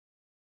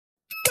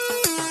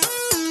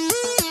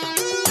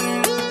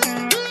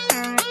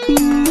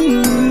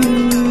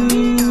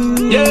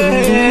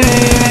Yeah.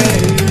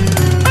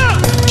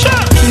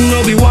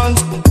 No be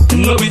once,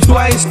 no be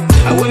twice.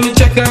 And when you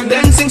check her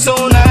dancing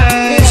so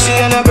nice. She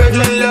and her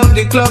brethren love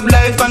the club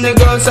life, and the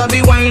girls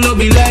sabi wine no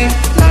be lie.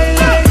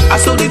 I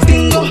saw the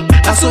thing go,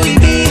 I saw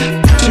it be.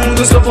 She moved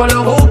the stuff for the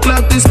whole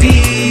club to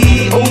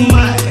see. Oh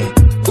my,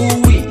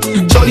 ooh wee.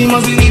 Shorty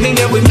must be leaving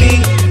here with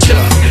me.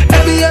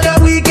 Every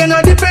other weekend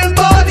a different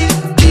party.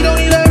 She don't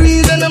need a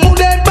reason to move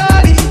that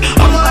body.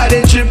 I'ma hide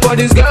a trip for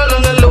this girl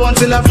on the low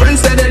until her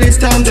friends said that it's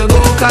time to go.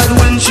 Cause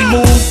when she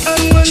move,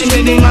 she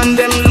made the man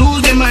them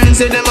lose their mind.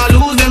 Say them a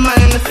lose their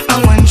mind.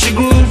 And when she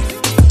groove,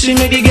 she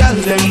made the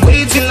girls them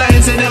wait in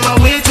line. Say them a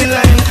wait in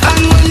line.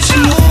 And when she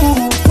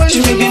move,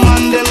 she made the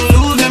man them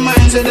lose their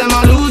mind. Say them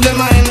a lose their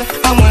mind.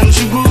 And when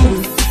she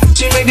groove,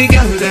 she made the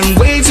girls them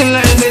wait in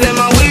line. Say them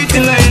a wait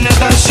in line.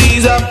 Cause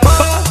she's a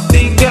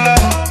party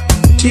girl.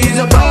 She's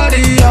a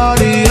party,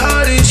 yardie,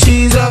 yardie.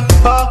 She's a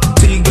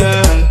party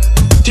girl.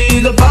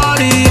 She's a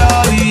party,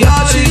 yardie,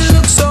 yardie. She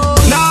looks so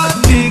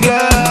naughty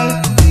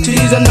girl.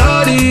 She's a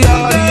naughty,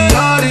 yardie,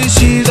 yardie.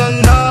 She's a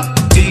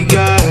naughty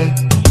girl.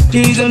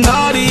 She's a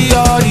naughty,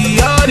 yardie,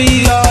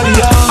 yardie,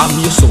 yardie. I'm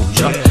your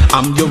soldier,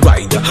 I'm your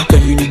rider.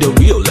 When you need a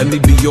real, let me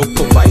be your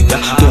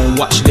provider. Don't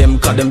watch them,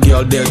 cause them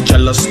girl they're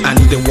jealous and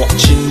they're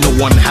watching.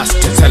 No one has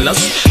to tell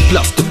us.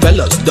 Plus the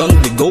fellas done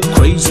they go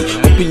crazy.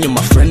 Hoping you're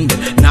my friend,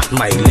 not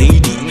my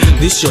lady.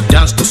 This your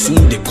dance to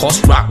soon they cause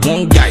rock.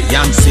 One guy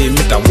and say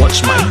make I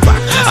watch my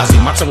back. As a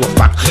matter of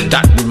fact,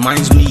 that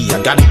reminds me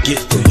I got a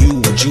gift for you.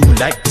 Would you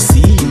like to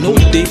see? No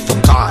day for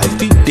car,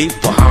 every day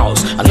for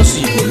house. I don't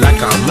see you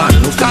like a man,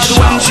 no fish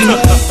out.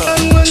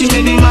 She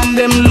made the man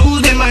them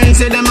lose their mind.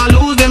 Say them a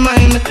lose their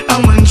mind.